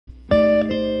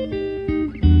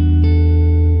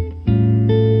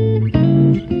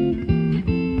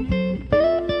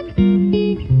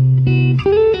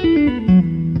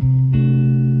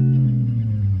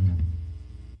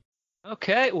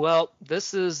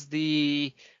this is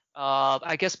the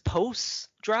I guess post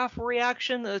draft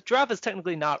reaction. The draft is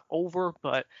technically not over,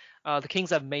 but the Kings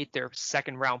have made their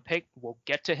second round pick. We'll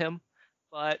get to him,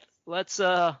 but let's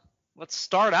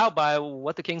start out by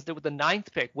what the Kings did with the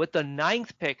ninth pick. With the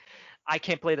ninth pick, I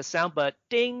can't play the sound, but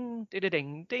ding, ding,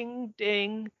 ding, ding,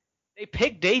 ding. They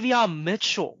picked Davion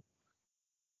Mitchell.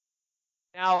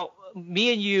 Now,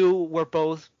 me and you were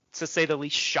both, to say the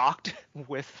least, shocked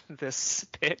with this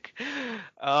pick.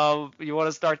 You want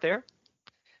to start there?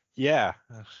 Yeah,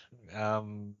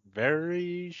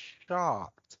 very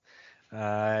shocked.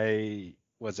 I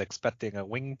was expecting a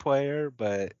wing player,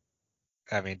 but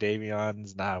I mean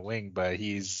Davion's not a wing, but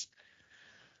he's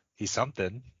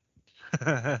something.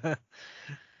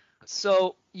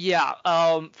 So yeah,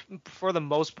 for the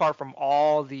most part, from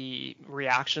all the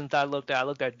reactions I looked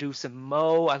at Deuce and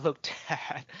Mo, I looked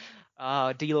at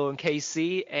D'Lo and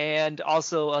KC, and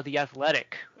also the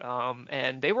Athletic,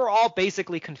 and they were all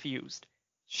basically confused,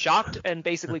 shocked, and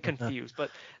basically confused.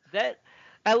 But that,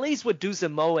 at least with Deuce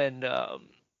and Mo and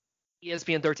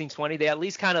ESPN 1320, they at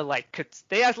least kind of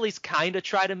they at least kind of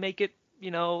try to make it,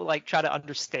 like try to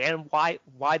understand why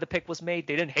the pick was made.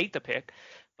 They didn't hate the pick.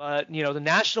 But the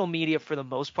national media for the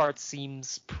most part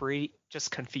seems pretty just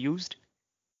confused.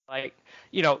 Like,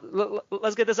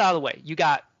 let's get this out of the way. You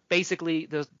got basically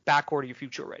the backcourt of your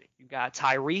future already. You got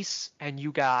Tyrese and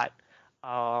you got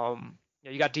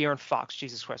De'Aaron Fox.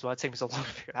 Jesus Christ, well, it takes me so long to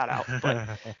figure that out.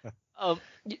 But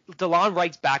DeLon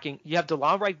Wright's backing. You have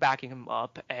DeLon Wright backing him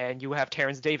up, and you have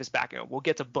Terrence Davis backing him. We'll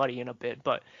get to Buddy in a bit,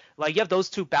 but like you have those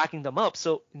two backing them up.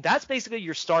 So that's basically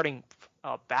your starting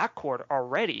backcourt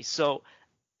already. So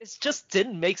it just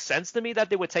didn't make sense to me that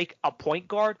they would take a point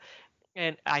guard.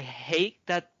 And I hate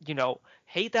that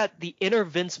the inner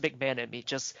Vince McMahon in me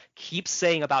just keeps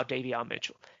saying about Davion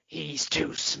Mitchell, he's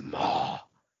too small.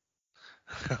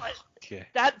 But Okay.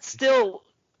 that still,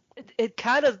 it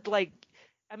kind of like,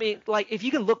 I mean, like if you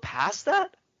can look past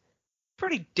that,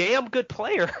 pretty damn good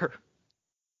player.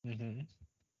 hmm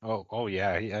Oh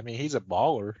yeah. I mean, he's a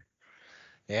baller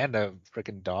and a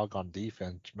freaking dog on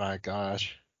defense. My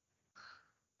gosh.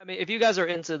 I mean, if you guys are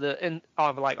into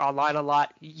like online a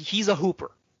lot, he's a hooper.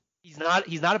 He's not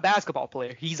a basketball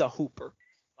player. He's a hooper.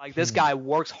 Like this Hmm. guy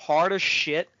works hard as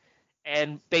shit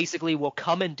and basically will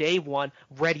come in day one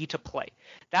ready to play.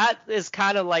 That is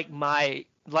kind of like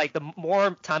the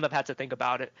more time I've had to think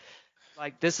about it,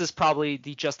 like this is probably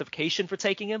the justification for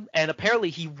taking him. And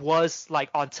apparently he was like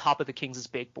on top of the Kings'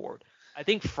 big board. I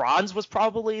think Franz was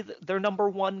probably their number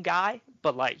one guy,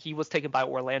 but like he was taken by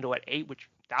Orlando at 8, which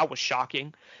that was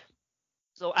shocking.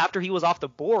 So after he was off the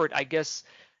board, I guess,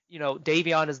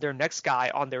 Davion is their next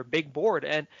guy on their big board.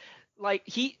 And like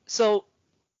so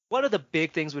one of the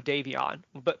big things with Davion,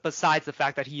 but besides the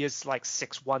fact that he is like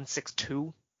 6'1",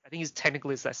 6'2", I think he's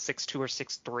technically that 6'2" or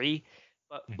 6'3",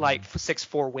 but like hmm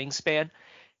 6'4" wingspan,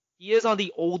 he is on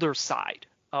the older side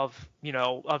of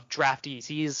draftees.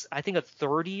 He's I think a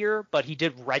third year, but he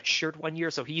did redshirt 1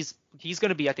 year, so he's going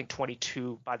to be I think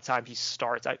 22 by the time he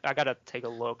starts. I gotta take a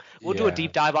look. We'll do a Yeah.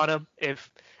 deep dive on him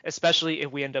especially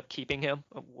if we end up keeping him.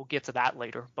 We'll get to that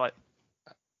later, but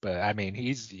But I mean,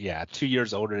 he's 2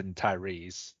 years older than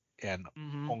Tyrese and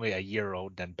mhm. only a year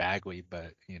older than Bagley.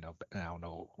 But I don't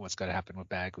know what's gonna happen with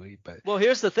Bagley. But Well,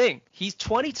 here's the thing. He's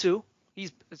 22.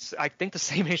 I think the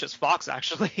same age as Fox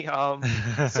actually.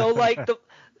 So like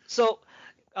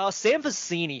Sam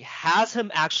Vecini has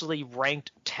him actually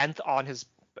ranked 10th on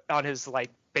his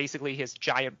like basically his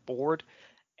giant board,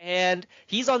 and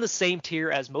he's on the same tier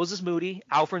as Moses Moody,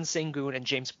 Alfred Sengun, and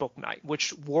James Bouknight,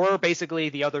 which were basically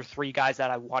the other three guys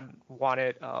that I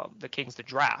wanted the Kings to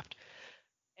draft.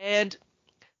 And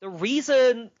the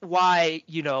reason why,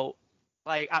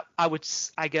 like I would,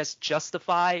 I guess,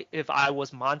 justify if I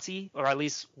was Monty, or at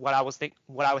least what I would think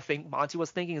Monty was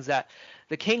thinking, is that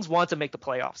the Kings want to make the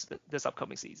playoffs this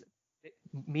upcoming season,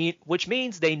 which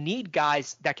means they need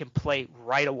guys that can play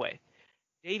right away.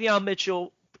 Davion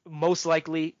Mitchell, most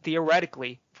likely,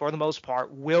 theoretically, for the most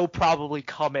part, will probably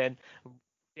come in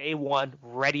day one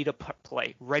ready to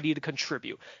play, ready to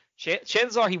contribute.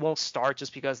 Chances are he won't start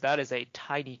just because that is a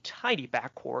tiny, tiny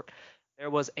backcourt. There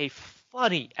was a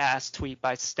funny ass tweet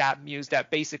by StatMuse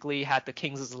that basically had the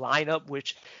Kings' lineup,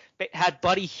 which had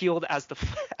Buddy Hield as the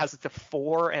as the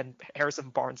 4 and Harrison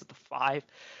Barnes at the 5.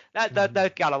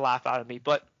 That got a laugh out of me,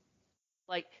 but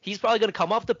like he's probably going to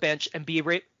come off the bench and be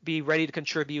ready to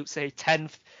contribute, say 10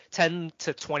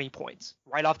 to 20 points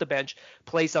right off the bench,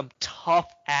 play some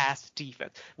tough ass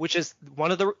defense, which is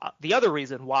one of the other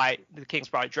reason why the Kings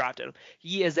probably drafted him.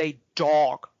 He is a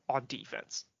dog on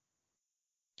defense.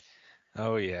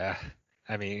 oh yeah,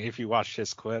 I mean, if you watch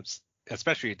his clips,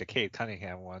 especially the Cade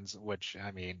Cunningham ones, which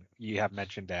I mean, you have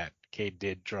mentioned that Cade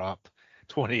did drop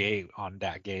 28 on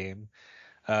that game.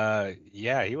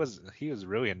 Yeah, he was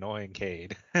really annoying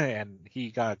Cade, and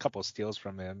he got a couple steals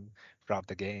from him throughout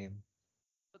the game.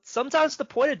 Sometimes the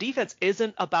point of defense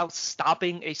isn't about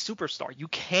stopping a superstar. You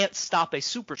can't stop a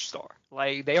superstar.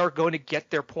 Like they are going to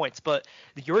get their points, but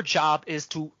your job is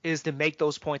to make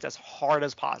those points as hard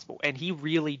as possible. And he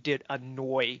really did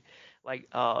annoy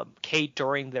Kate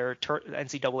during their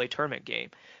NCAA tournament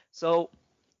game. So,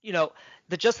 you know,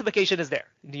 the justification is there.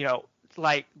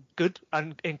 Like good,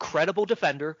 incredible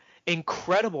defender,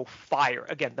 incredible fire.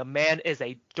 Again, the man is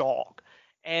a dog,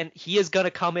 and he is going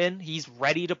to come in. He's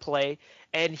ready to play,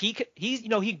 and he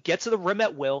gets to the rim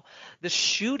at will. The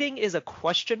shooting is a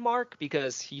question mark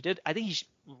because I think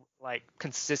like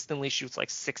consistently shoots like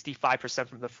 65%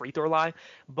 from the free throw line,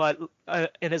 but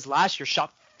in his last year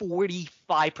shot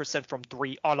 45% from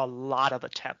three on a lot of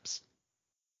attempts.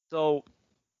 So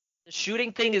the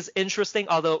shooting thing is interesting,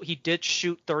 although he did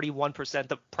shoot 31%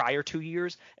 the prior 2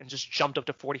 years and just jumped up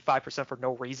to 45% for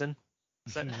no reason,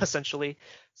 essentially.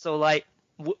 So like,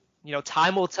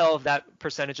 time will tell if that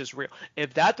percentage is real.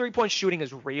 If that 3-point shooting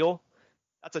is real,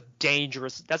 that's a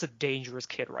dangerous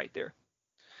kid right there.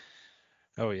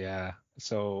 Oh yeah.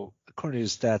 So according to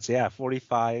his stats, yeah,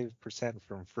 45%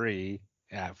 from free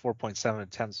at 4.7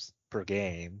 attempts per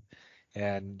game.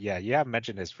 And yeah, you have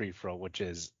mentioned his free throw, which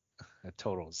is a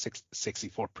total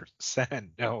 64%.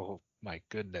 Oh my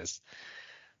goodness.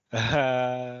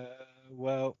 Uh,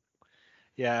 well,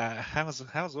 yeah, how's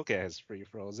looking at his free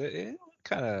throws? It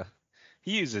kind of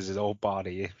he uses his old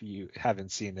body if you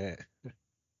haven't seen it.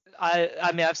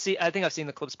 I mean I think I've seen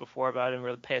the clips before, but I didn't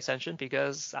really pay attention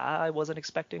because I wasn't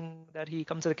expecting that he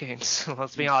come to the Kings.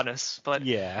 Let's be honest. But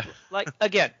Yeah. like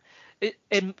again,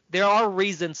 there are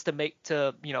reasons to make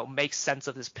sense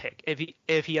of this pick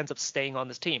if he ends up staying on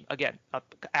this team. Again, a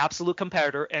absolute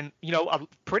competitor and a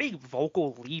pretty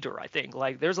vocal leader. I think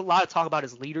like there's a lot of talk about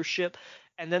his leadership,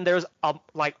 and then there's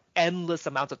like endless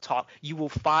amounts of talk. You will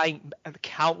find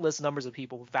countless numbers of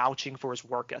people vouching for his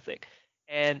work ethic,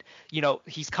 and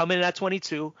he's coming in at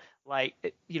 22. Like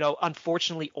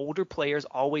unfortunately, older players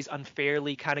always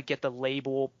unfairly kind of get the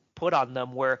label put on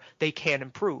them where they can't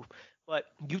improve. But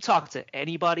you talk to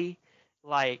anybody,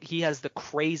 like he has the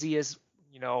craziest,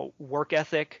 work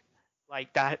ethic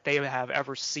like that they have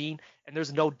ever seen, and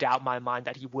there's no doubt in my mind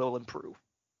that he will improve.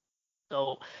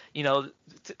 So,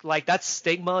 like that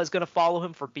stigma is going to follow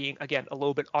him for being, again, a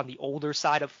little bit on the older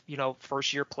side of,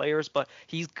 first year players, but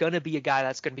he's going to be a guy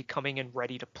that's going to be coming in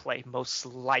ready to play most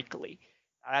likely.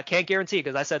 I can't guarantee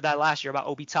because I said that last year about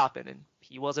Obi Toppin, and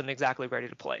he wasn't exactly ready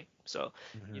to play. So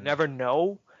you never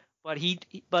know. But he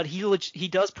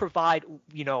does provide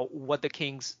what the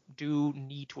Kings do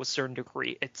need to a certain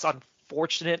degree. It's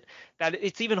unfortunate that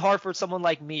it's even hard for someone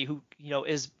like me who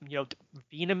is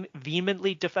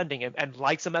vehemently defending him and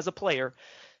likes him as a player.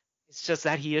 It's just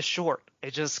that he is short.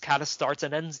 It just kind of starts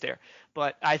and ends there.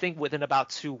 But I think within about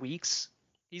 2 weeks,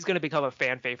 he's going to become a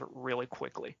fan favorite really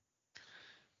quickly.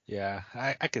 Yeah,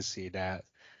 I could see that.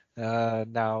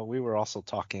 Now we were also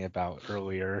talking about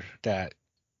earlier that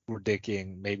we're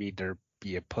thinking maybe there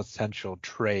be a potential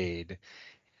trade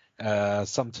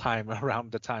sometime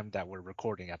around the time that we're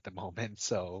recording at the moment.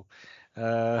 So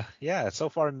yeah, so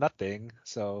far nothing.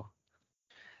 So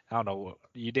I don't know.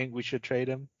 You think we should trade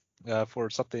him for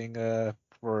something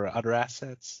for other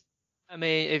assets? I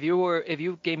mean, if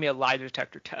you gave me a lie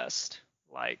detector test,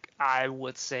 like I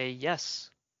would say yes.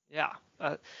 Yeah.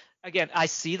 Again, I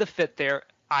see the fit there.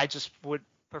 I just would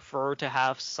prefer to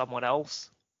have someone else.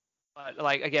 But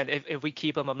like again, if we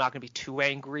keep him, I'm not going to be too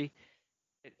angry.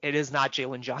 It is not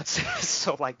Jalen Johnson,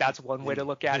 so like that's one way to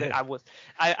look at it.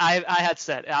 I had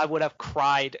said I would have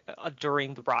cried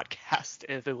during the broadcast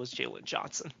if it was Jalen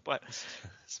Johnson, but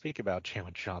Speak about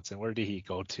Jalen Johnson. Where did he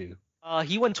go to?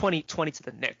 he went 2020 to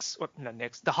the Knicks, or not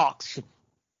Knicks, the Hawks.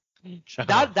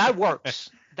 That works.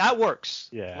 That works.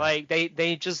 Yeah. Like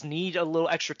they just need a little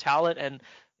extra talent, and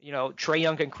Trae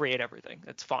Young can create everything.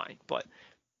 It's fine. But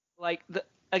like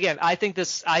again, I think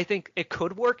it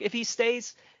could work if he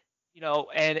stays.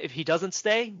 And if he doesn't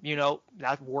stay,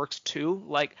 that works too.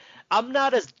 Like, I'm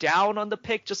not as down on the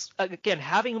pick. Just again,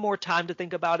 having more time to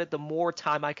think about it, the more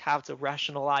time I have to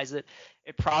rationalize it,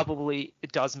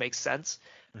 it does make sense.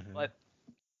 Mm-hmm. But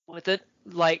with it,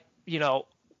 like,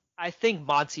 I think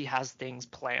Monty has things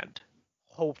planned.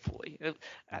 Hopefully.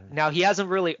 Mm-hmm. Now he hasn't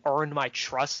really earned my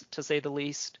trust, to say the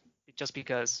least, just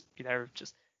because there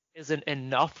just isn't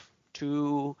enough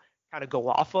to kind of go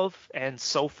off of, and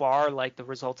so far like the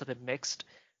results have been mixed.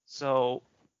 So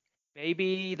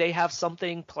maybe they have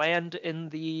something planned in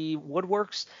the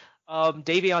woodworks.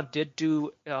 Davion did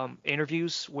do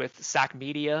interviews with SAC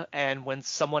Media, and when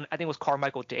someone, I think it was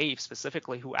Carmichael Dave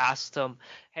specifically, who asked him,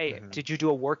 "Hey, Hmm. did you do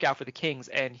a workout for the Kings?"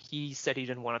 and he said he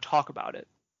didn't want to talk about it.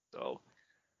 So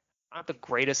not the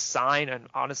greatest sign, and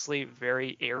honestly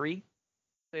very airy, to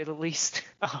say the least.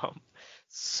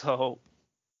 So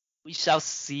we shall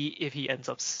see if he ends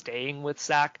up staying with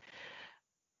SAC.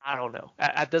 I don't know.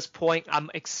 At this point, I'm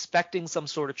expecting some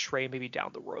sort of trade maybe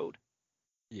down the road.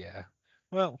 Yeah.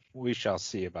 Well, we shall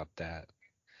see about that.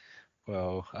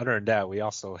 Well, other than that, we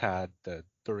also had the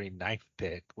 39th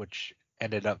pick, which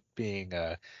ended up being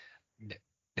N-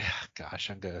 gosh,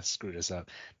 I'm gonna screw this up.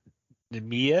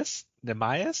 Nemias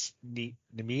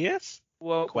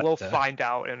We'll Quetta. find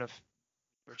out in a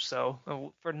or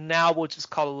so. For now, we'll just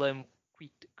call him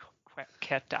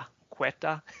Queta.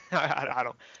 Queta. I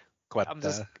don't. I'm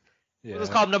just. Quetta. We'll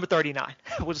just Yeah, call him number 39.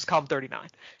 We'll just call him 39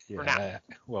 for now. yeah.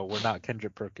 Well, we're not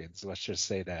Kendrick Perkins. Let's just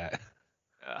say that.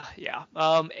 Yeah.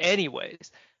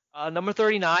 Anyways, number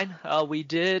 39. We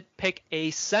did pick a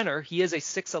center. He is a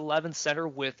 6'11 center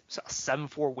with a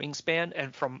 7'4 wingspan,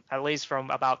 and from at least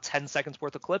from about 10 seconds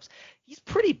worth of clips, he's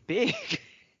pretty big.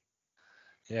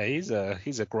 Yeah, he's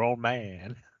a grown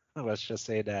man. Let's just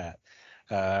say that.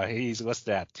 He's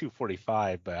listed at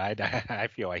 245, but I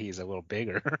feel like he's a little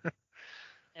bigger.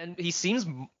 And he seems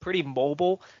pretty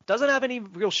mobile. Doesn't have any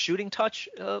real shooting touch,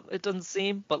 it doesn't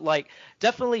seem, but like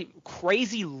definitely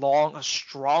crazy long, a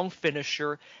strong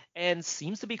finisher, and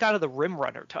seems to be kind of the rim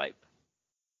runner type.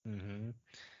 Hmm.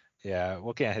 Yeah,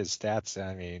 looking at his stats,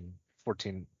 I mean,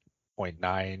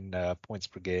 14.9 points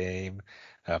per game,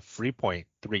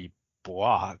 3.3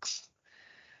 blocks,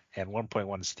 and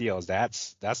 1.1 steals.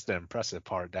 That's the impressive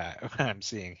part that I'm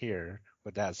seeing here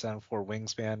with that 7'4"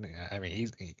 wingspan. I mean,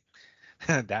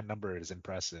 that number is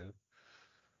impressive.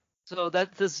 So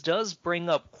that this does bring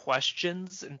up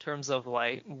questions in terms of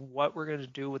like what we're gonna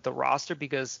do with the roster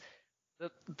because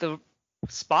the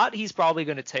spot he's probably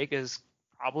gonna take is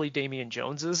probably Damian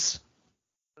Jones's.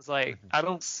 It's like Mhm. I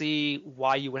don't see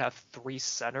why you would have three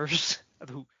centers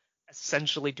who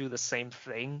essentially do the same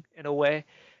thing in a way.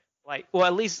 Like, well,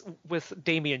 at least with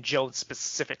Damian Jones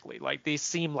specifically, like they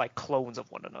seem like clones of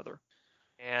one another.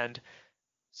 And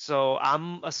so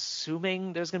I'm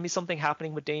assuming there's gonna be something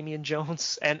happening with Damian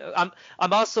Jones, and I'm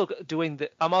also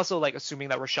I'm also like assuming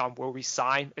that Rashawn will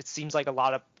resign. It seems like a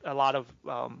lot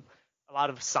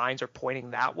of signs are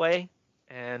pointing that way,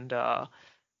 and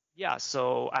yeah,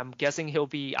 so I'm guessing he'll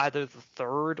be either the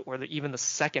third or even the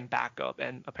second backup.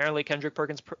 And apparently Kendrick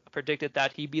Perkins predicted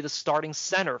that he'd be the starting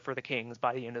center for the Kings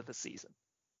by the end of the season.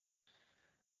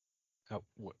 Oh,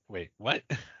 wait, what?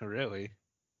 Really?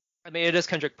 I mean, it is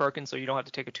Kendrick Perkins, so you don't have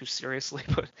to take it too seriously,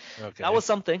 but that Okay. was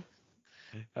something.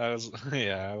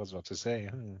 Yeah, I was about to say.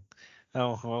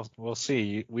 Oh, well, we'll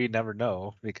see. We never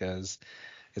know because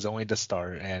it's only the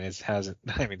start and it hasn't,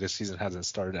 I mean, this season hasn't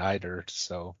started either.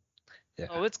 So, yeah.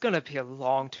 Oh, it's gonna be a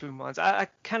long 2 months. I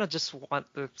kind of just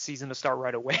want the season to start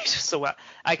right away, just so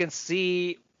I can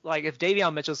see like if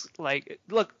Davion Mitchell's like,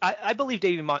 look, I believe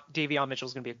Davion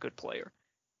Mitchell's gonna be a good player.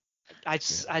 I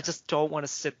Yeah. just don't want to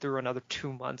sit through another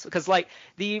 2 months because like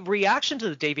the reaction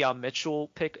to the Davion Mitchell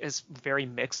pick is very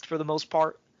mixed for the most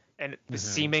part, and Hmm.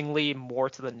 seemingly more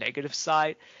to the negative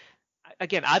side.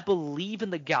 Again, I believe in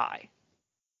the guy,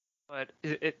 but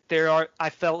I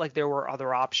felt like there were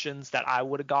other options that I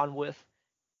would have gone with,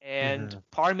 and Hmm.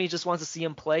 part of me just wants to see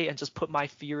him play and just put my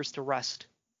fears to rest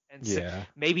and Yeah.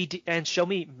 and show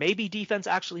me maybe defense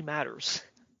actually matters.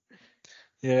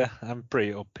 Yeah, I'm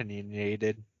pretty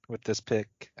opinionated with this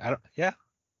pick. Yeah,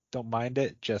 don't mind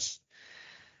it. Just,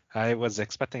 I was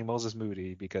expecting Moses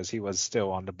Moody because he was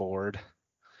still on the board.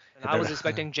 And And I was there,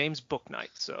 expecting James Booknight,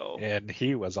 so and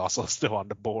he was also still on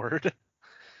the board.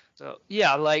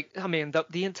 yeah, like I mean,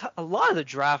 the entire a lot of the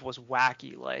draft was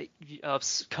wacky. Like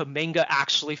Kaminga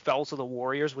actually fell to the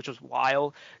Warriors, which was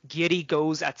wild. Giddey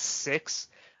goes at 6.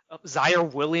 Zaire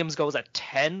Williams goes at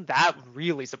 10. That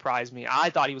really surprised me. I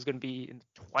thought he was going to be in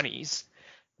the 20s.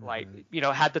 Like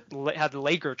Hmm. had the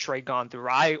Laker trade gone through,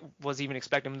 I was even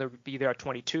expecting him to be there at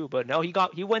 22, but no,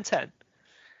 he went 10.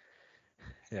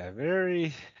 Yeah,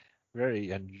 very, very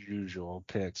unusual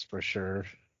picks for sure.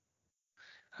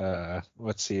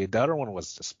 Let's see. The other one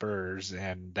was the Spurs,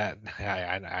 and that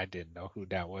I didn't know who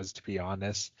that was, to be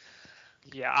honest.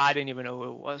 Yeah, I didn't even know who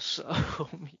it was. So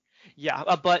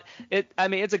yeah, but I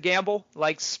mean, it's a gamble.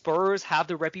 Like Spurs have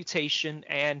the reputation,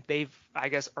 and they've, I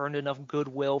guess, earned enough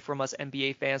goodwill from us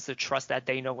NBA fans to trust that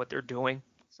they know what they're doing.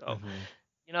 So,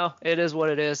 Hmm. it is what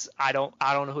it is. I don't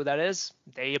know who that is.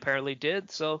 They apparently did.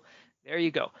 So there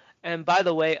you go. And by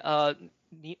the way,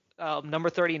 number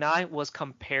 39 was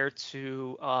compared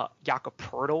to Jakob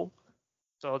Poeltl.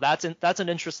 So that's an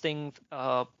interesting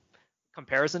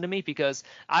comparison to me because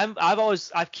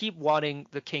I've keep wanting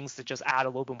the Kings to just add a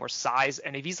little bit more size,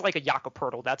 and if he's like a Jakob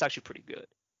Poeltl, that's actually pretty good.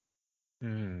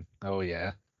 Oh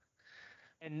yeah.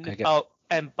 I And get. oh,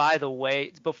 and by the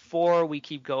way, before we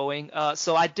keep going,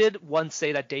 so I did once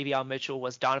say that Davion Mitchell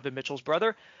was Donovan Mitchell's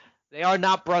brother. They are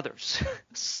not brothers,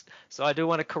 so I do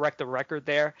want to correct the record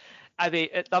there. I mean,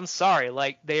 I'm sorry,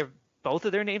 like they both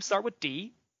of their names start with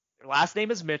D. Their last name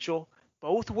is Mitchell.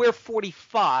 Both wear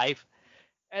 45,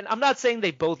 and I'm not saying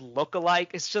they both look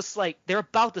alike. It's just like they're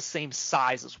about the same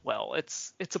size as well.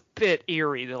 It's a bit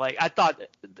eerie. Like I thought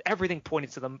everything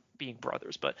pointed to them being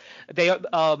brothers, but they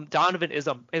Donovan is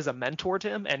a mentor to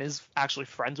him and is actually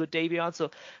friends with Davion, so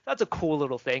that's a cool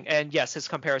little thing. And yes, his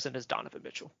comparison is Donovan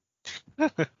Mitchell.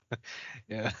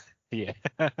 Yeah. Yeah.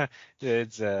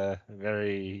 It's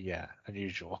very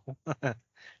unusual to What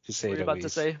say were you the about to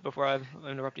least. say before I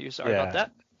interrupted you? Sorry about Yeah.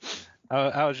 that.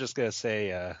 I was just gonna say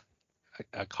a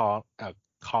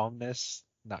calmness,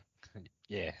 not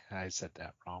yeah, I said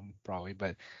that wrong probably,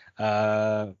 but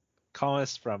uh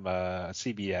columnist from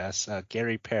CBS,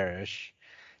 Gary Parrish,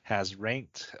 has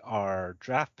ranked our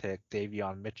draft pick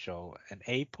Davion Mitchell an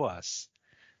A plus.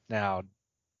 Now,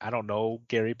 I don't know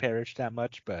Gary Parrish that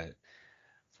much, but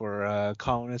for a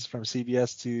columnist from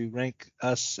CBS to rank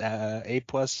us A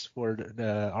plus for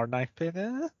our ninth pick,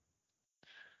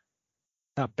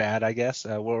 not bad, I guess.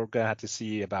 We're gonna have to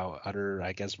see about other,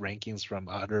 I guess, rankings from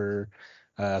other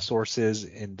sources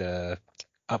in the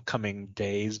upcoming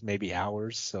days, maybe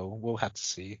hours. So we'll have to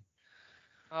see.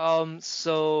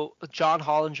 So John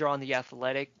Hollinger on The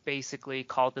Athletic basically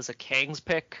called this a Kings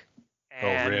pick Oh,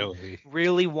 and really?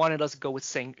 really wanted us to go with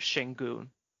Şengün.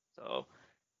 So,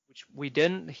 which we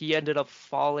didn't. He ended up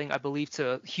falling, I believe,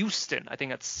 to Houston. I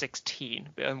think at 16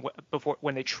 before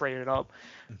when they traded up.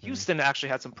 Hmm. Houston actually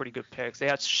had some pretty good picks. They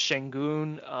had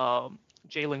Şengün,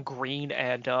 Jalen Green,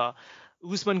 and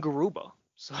Usman Garuba.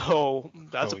 So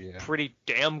that's Oh, a yeah. pretty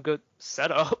damn good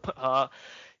setup.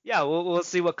 Yeah, we'll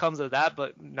see what comes of that,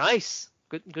 but nice,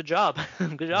 good job,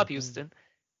 good job, Hmm. Houston.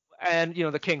 And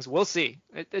the Kings, we'll see.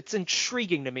 It's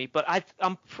intriguing to me, but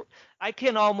I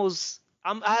can almost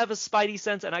I have a spidey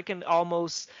sense, and I can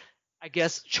almost I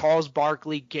guess Charles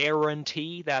Barkley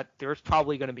guarantee that there's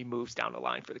probably going to be moves down the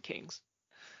line for the Kings.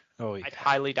 Oh, yeah. I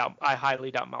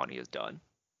highly doubt Monty is done.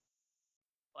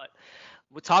 But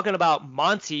we're talking about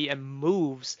Monty and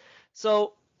moves.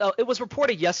 So it was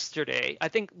reported yesterday, I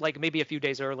think like maybe a few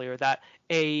days earlier, that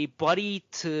a buddy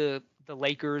to the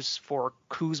Lakers for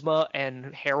Kuzma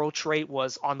and Harold trade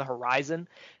was on the horizon.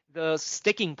 The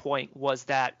sticking point was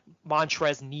that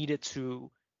Montrez needed to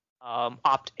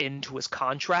opt into his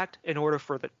contract in order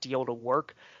for the deal to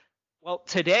work. Well,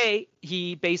 today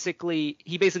he basically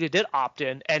did opt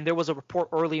in, and there was a report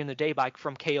early in the day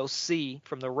from KOC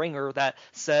from the Ringer that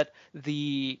said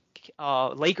the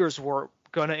Lakers were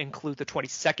gonna include the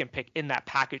 22nd pick in that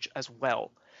package as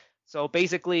well. So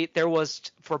basically, there was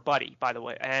for Buddy, by the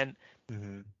way, and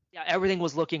Hmm. yeah, everything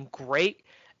was looking great.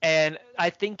 And I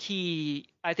think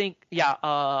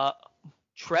yeah,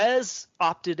 Trez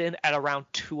opted in at around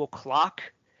 2 o'clock,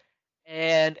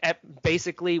 and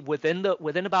basically within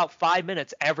about 5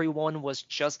 minutes everyone was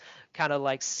just kind of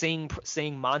like sing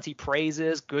Monty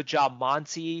praises. Good job,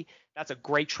 Monty. That's a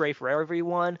great trade for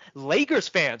everyone. Lakers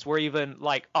fans were even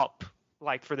like up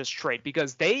like for this trade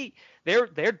because they're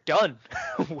done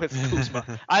with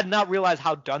Kuzma. I did not realize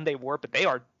how done they were, but they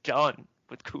are done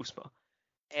with Kuzma.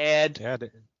 And Yeah.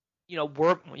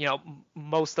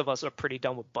 most of us are pretty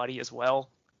done with Buddy as well.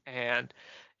 And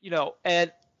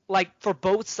and like for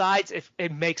both sides, if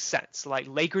it makes sense. Like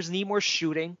Lakers need more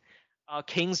shooting,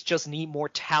 Kings just need more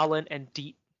talent and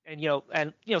deep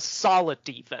and solid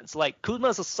defense. Like Kuzma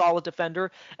is a solid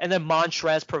defender, and then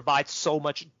Montrez provides so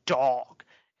much dog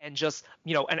and just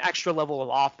an extra level of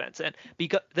offense. And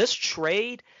because this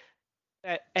trade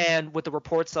and with the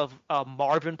reports of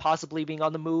Marvin possibly being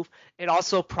on the move, it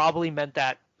also probably meant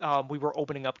that we were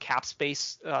opening up cap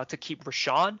space to keep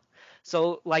Rashawn.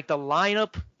 So like the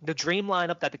dream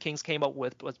lineup that the Kings came up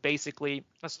with was basically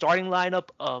a starting lineup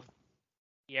of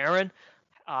Aaron,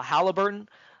 Halliburton,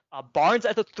 Barnes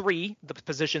at the 3, the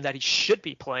position that he should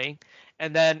be playing,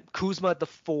 and then Kuzma at the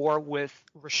 4 with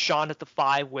Rashawn at the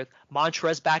 5 with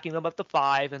Montrez backing him up the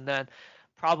 5, and then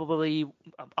probably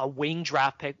a wing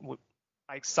draft pick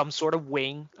like some sort of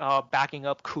wing backing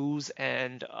up Kuz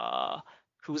and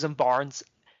Barnes,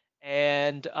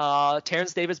 and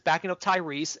Terrence Davis backing up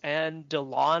Tyrese, and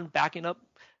DeLon backing up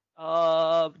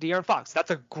De'Aaron Fox.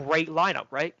 That's a great lineup,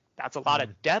 right? That's a lot of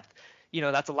Mm. depth.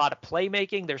 That's a lot of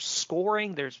playmaking. There's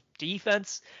scoring. There's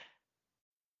defense.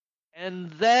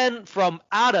 And then from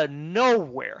out of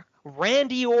nowhere,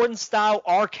 Randy Orton style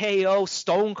RKO,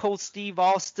 Stone Cold Steve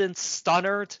Austin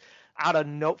stunner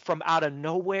from out of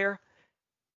nowhere.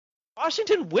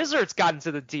 Washington Wizards got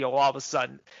into the deal all of a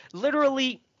sudden.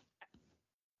 Literally,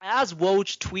 as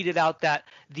Woj tweeted out that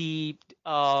the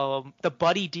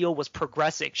Buddy deal was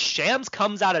progressing, Shams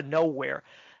comes out of nowhere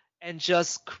and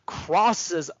just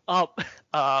crosses up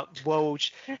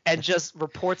Woj and just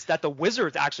reports that the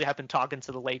Wizards actually have been talking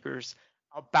to the Lakers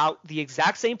about the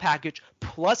exact same package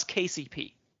plus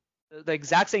KCP, the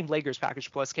exact same Lakers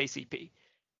package plus KCP,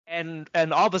 and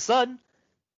all of a sudden,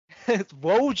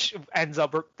 Woj ends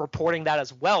up reporting that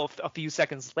as well a few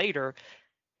seconds later.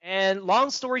 And long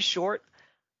story short,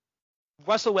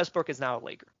 Russell Westbrook is now a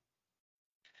Laker.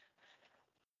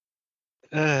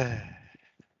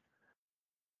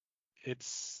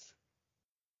 It's,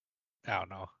 I don't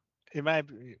know. It might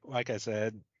be, like I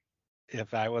said,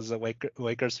 if I was a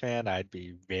Lakers fan, I'd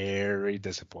be very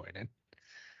disappointed.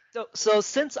 So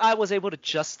since I was able to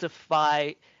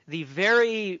justify the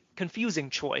very confusing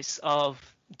choice of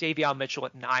Davion Mitchell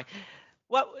at 9,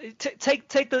 well, take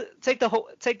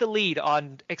the lead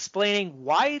on explaining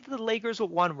why the Lakers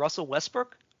would want Russell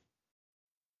Westbrook.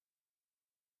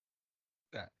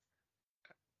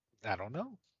 I don't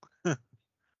know.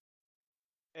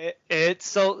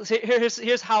 So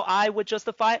here's how I would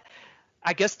justify it.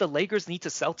 I guess the Lakers need to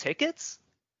sell tickets.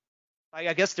 Like,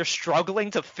 I guess they're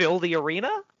struggling to fill the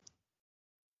arena.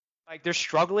 Like, they're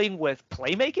struggling with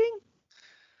playmaking.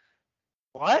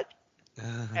 What?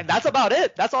 And that's about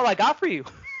it. That's all I got for you.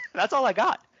 That's all I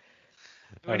got.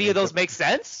 Do any of those make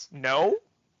sense? No.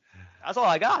 That's all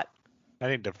I got. I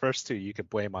think the first two you could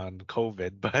blame on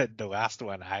COVID, but the last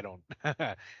one I don't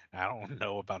I don't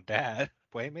know about that.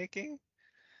 Playmaking?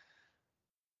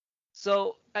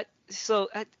 I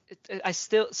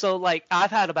still like I've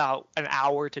had about an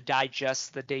hour to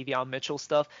digest the Davion Mitchell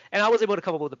stuff, and I was able to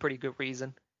come up with a pretty good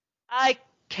reason. I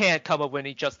can't come up with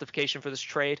any justification for this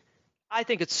trade. I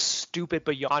think it's stupid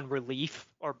beyond relief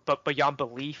but beyond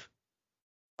belief.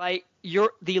 Like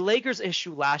the Lakers'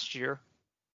 issue last year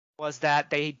was that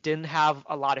they didn't have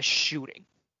a lot of shooting.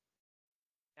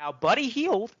 Now Buddy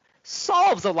Hield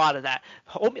solves a lot of that.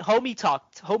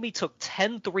 Homie took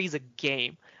 10 threes a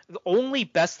game, only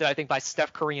bested I think by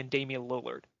Steph Curry and Damian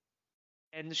Lillard,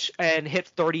 and hit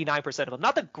 39% of them.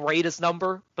 Not the greatest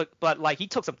number, but like he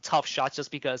took some tough shots just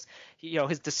because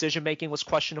his decision making was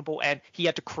questionable and he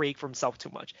had to create for himself too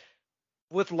much.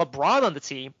 With LeBron on the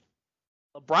team,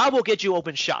 LeBron will get you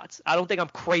open shots. I don't think I'm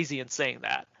crazy in saying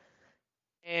that.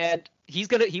 And he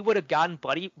would have gotten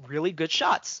Buddy really good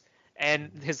shots,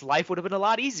 and his life would have been a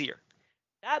lot easier.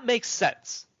 That makes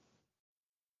sense.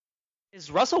 Is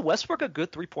Russell Westbrook a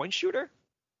good 3-point shooter?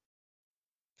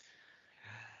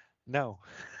 No.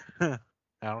 I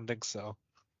don't think so.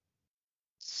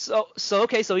 So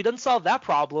he doesn't solve that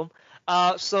problem.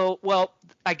 I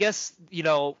guess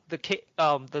the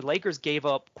Lakers gave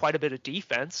up quite a bit of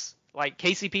defense. Like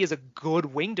KCP is a good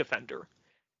wing defender,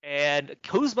 and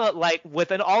Kuzma, like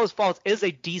within all his faults, is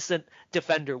a decent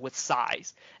defender with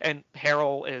size. And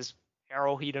Harrell,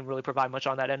 he didn't really provide much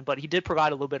on that end, but he did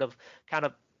provide a little bit of kind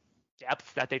of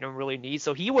depth that they don't really need.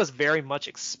 So he was very much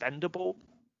expendable.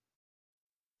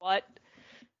 But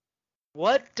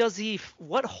what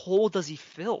hole does he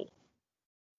fill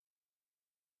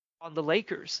on the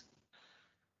Lakers?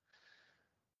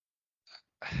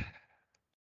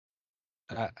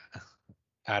 I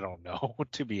don't know,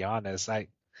 to be honest. I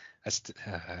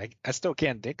still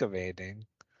can't think of anything.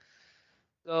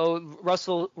 So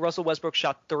Russell Westbrook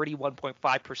shot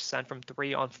 31.5% from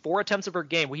 3 on 4 attempts per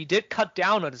game. Well, he did cut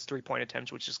down on his 3-point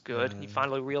attempts, which is good. He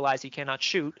finally realized he cannot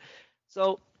shoot.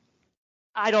 So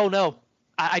I don't know.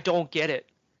 I don't get it.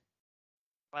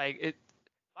 Like it.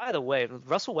 By the way,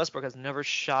 Russell Westbrook has never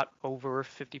shot over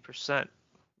 50%.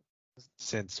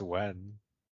 Since when?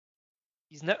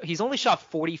 He's only shot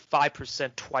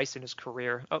 45% twice in his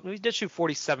career. Oh, he did shoot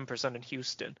 47% in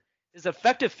Houston. His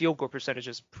effective field goal percentage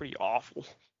is pretty awful.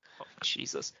 Oh,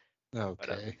 Jesus.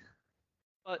 Okay.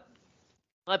 But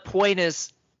my point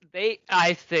is,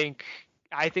 I think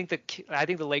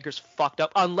the Lakers fucked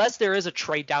up unless there is a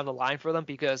trade down the line for them,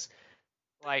 because,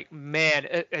 like,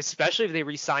 man, especially if they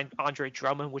re-signed Andre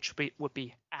Drummond, which would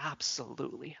be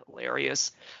absolutely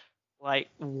hilarious. Like,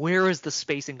 where is the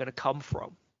spacing going to come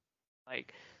from?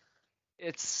 Like,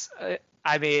 it's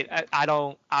I mean, I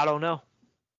don't know.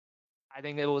 I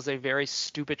think it was a very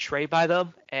stupid trade by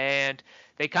them, and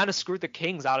they kind of screwed the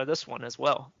Kings out of this one as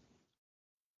well.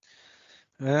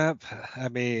 Yep. I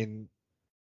mean,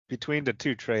 between the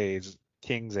two trades,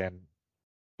 Kings and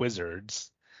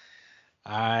Wizards,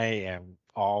 I am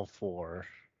all for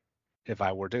if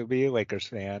I were to be a Lakers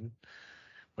fan,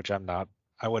 which I'm not,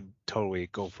 I would totally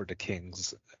go for the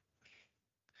Kings.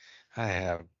 I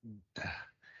have,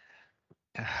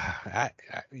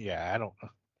 yeah, I don't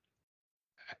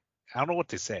know what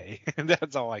to say.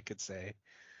 That's all I could say.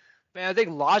 Man, I think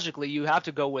logically you have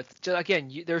to go with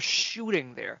again. They're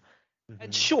shooting there, and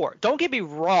Hmm. sure, don't get me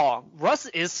wrong. Russ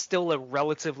is still a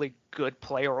relatively good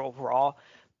player overall,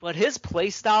 but his play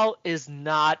style is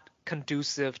not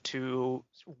conducive to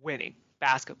winning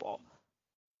basketball.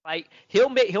 Like he'll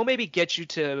maybe get you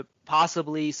to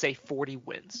possibly say 40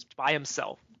 wins by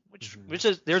himself, Hmm. which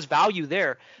is there's value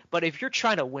there. But if you're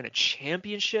trying to win a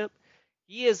championship,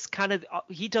 he is kind of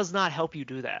he does not help you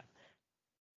do that.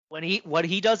 When he what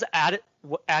he does at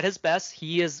his best,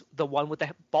 he is the one with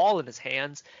the ball in his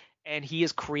hands, and he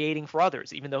is creating for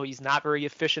others, even though he's not very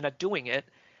efficient at doing it.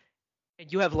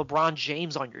 And you have LeBron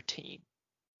James on your team,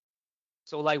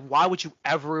 so like, why would you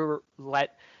ever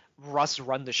let Russ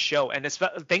run the show? And it's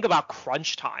think about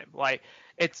crunch time. Like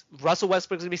it's Russell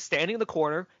Westbrook's gonna be standing in the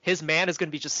corner. His man is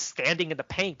gonna be just standing in the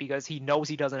paint because he knows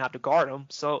he doesn't have to guard him.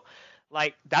 So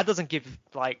like that doesn't give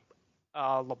like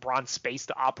LeBron space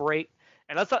to operate.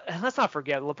 And let's not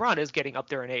forget LeBron is getting up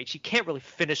there in age. He can't really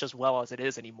finish as well as it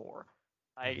is anymore.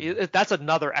 Like Hmm. that's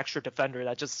another extra defender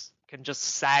that just can just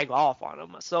sag off on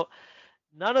him. So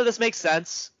none of this makes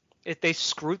sense. If they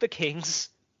screwed the Kings,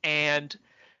 and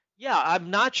yeah,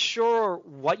 I'm not sure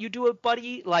what you do with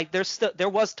Buddy. Like there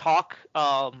was talk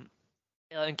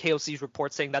in KOC's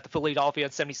report saying that the Philadelphia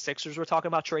 76ers were talking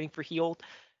about trading for Hield,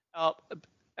 uh,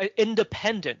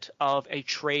 independent of a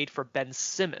trade for Ben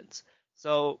Simmons.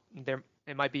 So there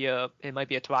it might be a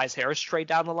Tobias Harris trade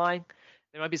down the line.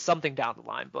 There might be something down the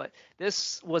line, but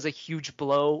this was a huge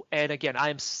blow. And again, I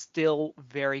am still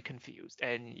very confused.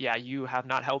 And yeah, you have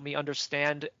not helped me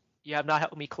understand. You have not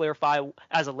helped me clarify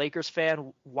as a Lakers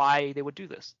fan why they would do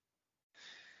this.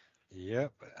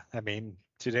 Yep. I mean,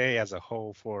 today as a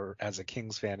whole for as a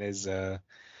Kings fan is a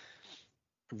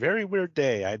very weird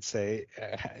day, I'd say.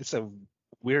 It's a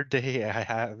weird day I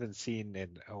haven't seen in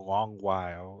a long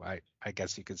while. I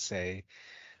guess you could say.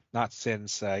 Not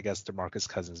since I guess DeMarcus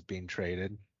Cousins being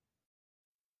traded.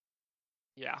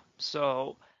 Yeah.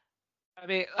 So I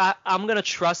mean, I'm gonna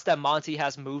trust that Monty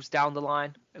has moves down the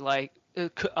line. Like,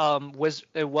 it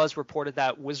was reported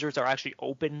that Wizards are actually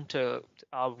open to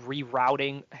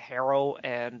rerouting Harrell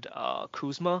and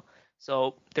Kuzma,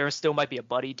 so there still might be a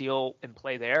buddy deal in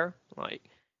play there. Like,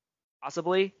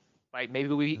 possibly, like maybe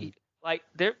Mm. we like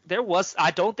there was.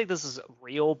 I don't think this is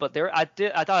real, but I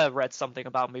thought I read something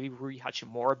about maybe Rui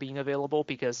Hachimura being available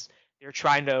because they're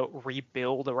trying to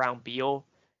rebuild around Beal,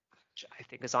 which I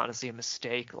think is honestly a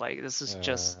mistake. Like this is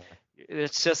just, Uh,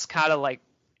 it's just kind of like,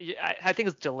 I think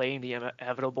it's delaying the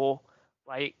inevitable.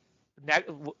 Like,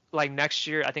 ne- like next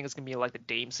year, I think it's gonna be like the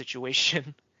Dame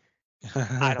situation.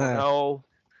 I don't know,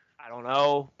 I don't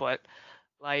know, but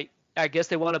like I guess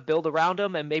they want to build around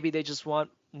him, and maybe they just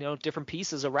want different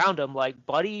pieces around him. Like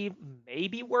Buddy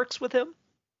maybe works with him.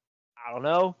 I don't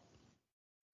know.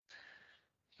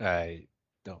 I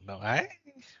don't know.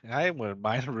 I wouldn't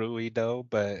mind Rui though,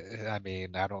 but I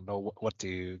mean, I don't know what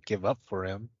to give up for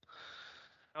him.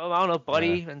 I don't know, Uh,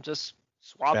 Buddy, and just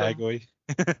swap him. Bagley.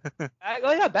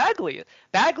 Oh yeah, Bagley.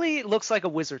 Bagley looks like a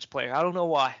Wizards player. I don't know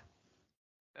why.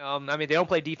 I mean, they don't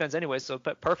play defense anyway, so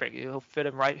but perfect. He'll fit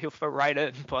him right. He'll fit right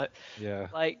in. But Yeah.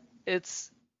 like, it's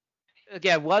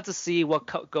again, we'll have to see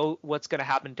what's going to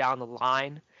happen down the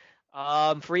line.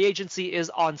 Free agency is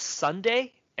on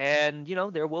Sunday, and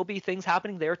there will be things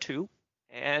happening there too.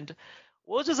 And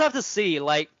we'll just have to see.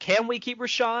 Like, can we keep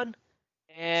Rashawn?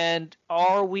 And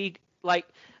are we like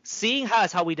seeing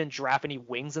how we didn't draft any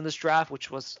wings in this draft,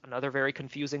 which was another very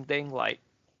confusing thing. Like,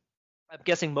 I'm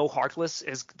guessing Mo Harkless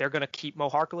is they're going to keep Mo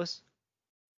Harkless.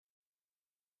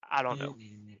 I don't know.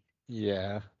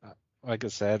 Yeah. Like I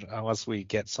said, unless we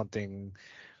get something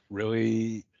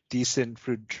really decent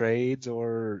through trades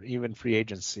or even free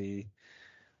agency,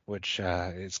 which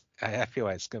I feel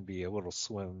like it's going to be a little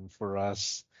swim for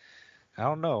us. I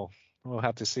don't know. We'll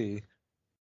have to see.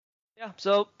 Yeah,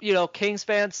 so Kings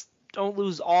fans, don't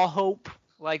lose all hope.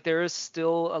 Like there is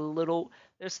still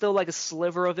there's still like a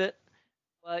sliver of it.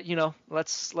 But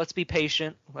let's be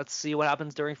patient. Let's see what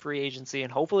happens during free agency,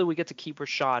 and hopefully we get to keep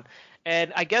Rashawn.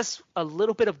 And I guess a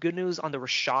little bit of good news on the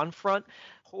Rashawn front.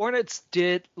 Hornets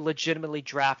did legitimately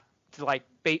draft, like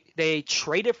they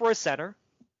traded for a center,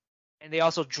 and they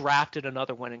also drafted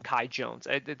another one in Kai Jones.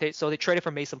 So they traded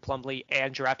for Mason Plumlee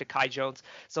and drafted Kai Jones.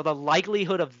 So the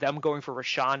likelihood of them going for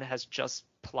Rashawn has just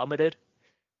plummeted.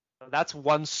 So that's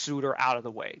one suitor out of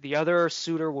the way. The other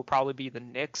suitor will probably be the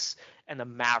Knicks and the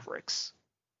Mavericks.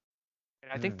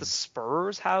 And I think the Hmm.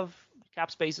 Spurs have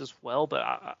cap space as well, but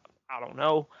I don't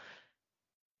know.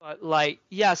 But like,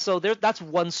 yeah, so that's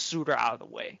one suitor out of the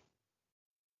way.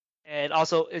 And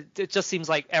also, it just seems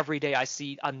like every day I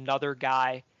see another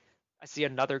guy. I see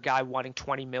another guy wanting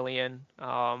 20 million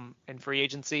in free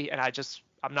agency, and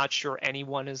I'm not sure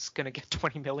anyone is gonna get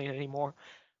 20 million anymore.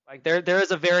 Like there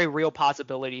is a very real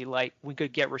possibility like we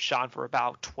could get Rashawn for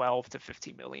about 12 to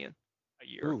 15 million a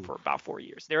year Ooh, for about 4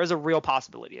 years. There is a real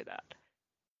possibility of that.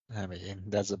 I mean,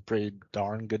 that's a pretty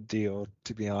darn good deal,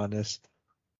 to be honest.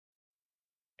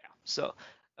 Yeah. So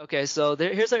okay, so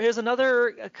here's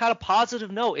another kind of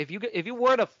positive note. If you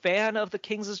weren't a fan of the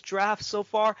Kings' draft so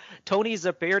far, Tony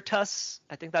Zabertas,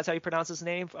 I think that's how you pronounce his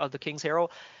name, of the Kings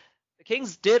Herald. The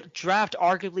Kings did draft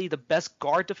arguably the best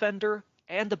guard defender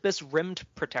and the best rimmed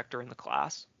protector in the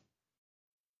class.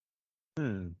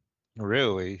 Hmm.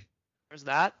 Really? There's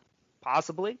that,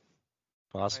 possibly. Right.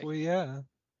 Possibly, yeah.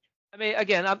 I mean,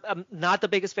 again, I'm not the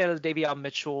biggest fan of the Davion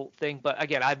Mitchell thing, but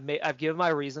again, I've given my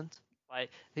reasons. Like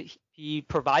he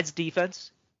provides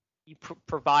defense, he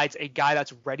provides a guy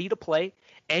that's ready to play,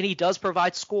 and he does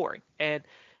provide scoring. And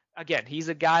again, he's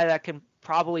a guy that can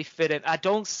probably fit in. I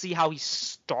don't see how he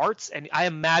starts, and I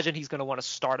imagine he's going to want to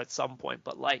start at some point.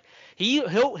 But like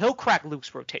he'll crack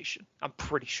Luke's rotation. I'm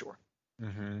pretty sure.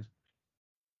 Mm-hmm.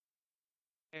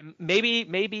 And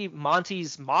maybe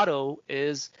Monty's motto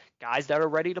is guys that are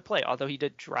ready to play. Although he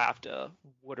did draft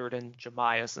Woodard and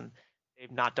Jemias, and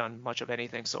they've not done much of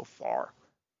anything so far.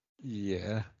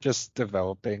 Yeah, just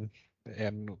developing.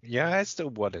 And yeah, I still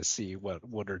want to see what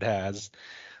Woodard has.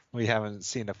 We haven't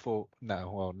seen a full,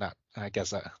 no, well, not, I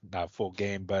guess not a full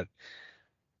game, but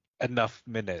enough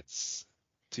minutes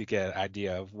to get an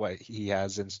idea of what he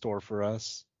has in store for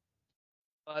us.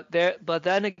 But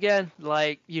then again,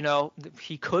 like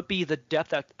he could be the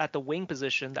depth at the wing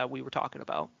position that we were talking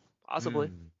about. Possibly,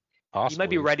 Hmm, he might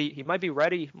be possibly. ready. He might be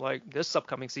ready like this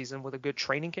upcoming season with a good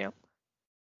training camp.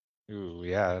 Ooh,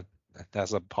 yeah,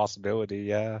 that's a possibility.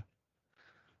 Yeah.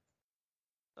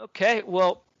 Okay,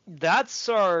 well that's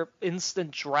our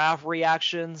instant draft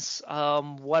reactions.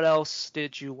 What else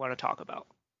did you want to talk about?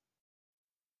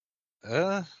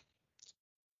 Uh,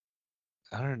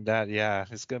 Other than that, yeah,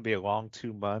 it's gonna be a long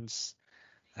 2 months.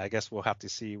 I guess we'll have to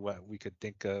see what we could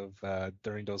think of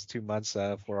during those 2 months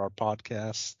for our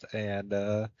podcast,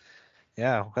 and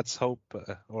yeah, let's hope,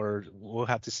 or we'll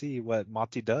have to see what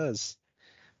Monty does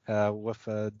with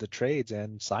the trades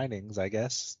and signings, I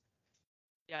guess.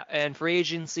 Yeah, and free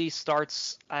agency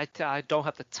starts. I don't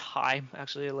have the time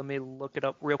actually. Let me look it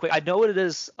up real quick. I know it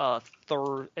is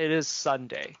it is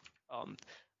Sunday. Um,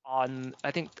 on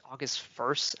I think August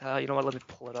 1st. You know what? Let me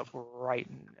pull it up right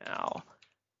now.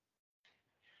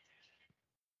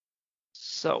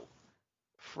 So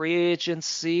free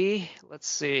agency. Let's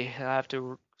see. I have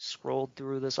to scroll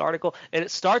through this article, and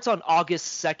it starts on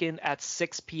August 2nd at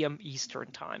 6 p.m.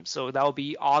 Eastern time. So that will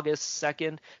be August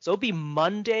 2nd. So it'll be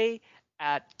Monday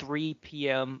at 3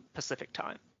 p.m. Pacific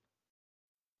time.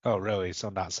 Oh, really? So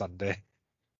not Sunday?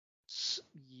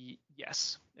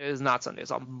 Yes, it is not Sunday.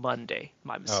 It's on Monday.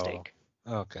 My Oh, mistake.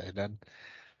 okay then.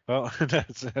 Well,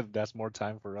 that's more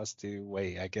time for us to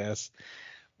wait, I guess.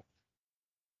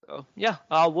 So yeah,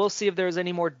 we'll see if there's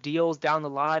any more deals down the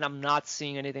line. I'm not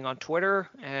seeing anything on Twitter,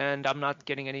 and I'm not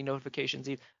getting any notifications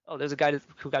either. Oh, there's a guy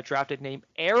who got drafted named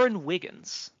Aaron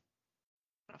Wiggins.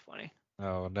 Kind of funny.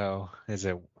 Oh no, is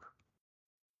it No,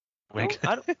 I don't.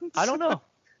 I Wiggins? don't know.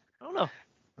 I don't know.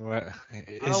 What, I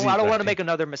is don't. he I don't want to like? make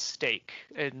another mistake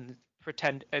and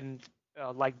pretend and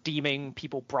like deeming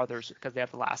people brothers because they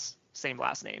have the same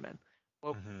last name and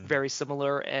look Mhm. very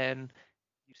similar and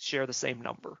you share the same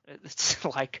number. It's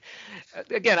like,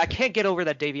 again, I can't get over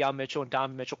that Davion Mitchell and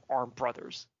Donovan Mitchell aren't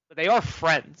brothers, but they are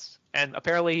friends. And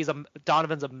apparently,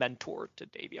 Donovan's a mentor to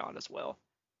Davion as well.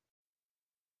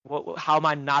 How am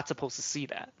I not supposed to see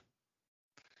that?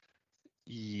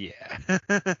 Yeah.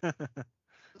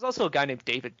 There's also a guy named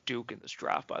David Duke in this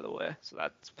draft, by the way, so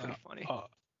that's pretty Oh, funny. oh,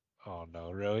 oh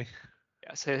no, really?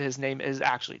 Yes, his name is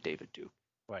actually David Duke.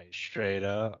 Wait, straight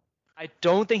up. I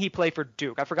don't think he played for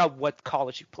Duke. I forgot what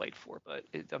college he played for, but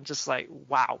I'm just like,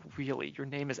 wow, really? Your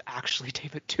name is actually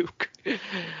David Duke?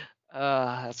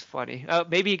 That's funny.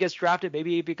 Maybe he gets drafted.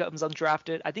 Maybe he becomes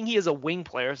undrafted. I think he is a wing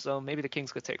player, so maybe the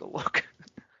Kings could take a look.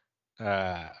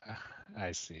 Uh,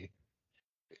 I see.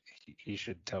 He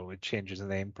should totally change his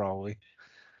name, probably.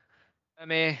 I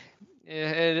mean,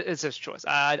 it's his choice.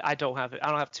 I don't have it. I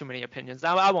don't have too many opinions.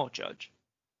 I won't judge.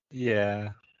 Yeah.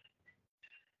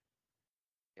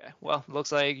 Okay. Well,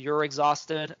 looks like you're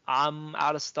exhausted. I'm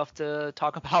out of stuff to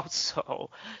talk about. So,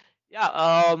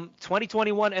 yeah.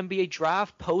 2021 NBA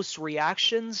draft post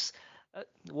reactions.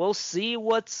 We'll see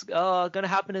what's gonna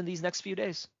happen in these next few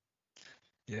days.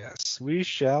 Yes, we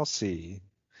shall see.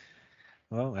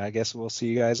 Well, I guess we'll see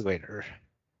you guys later.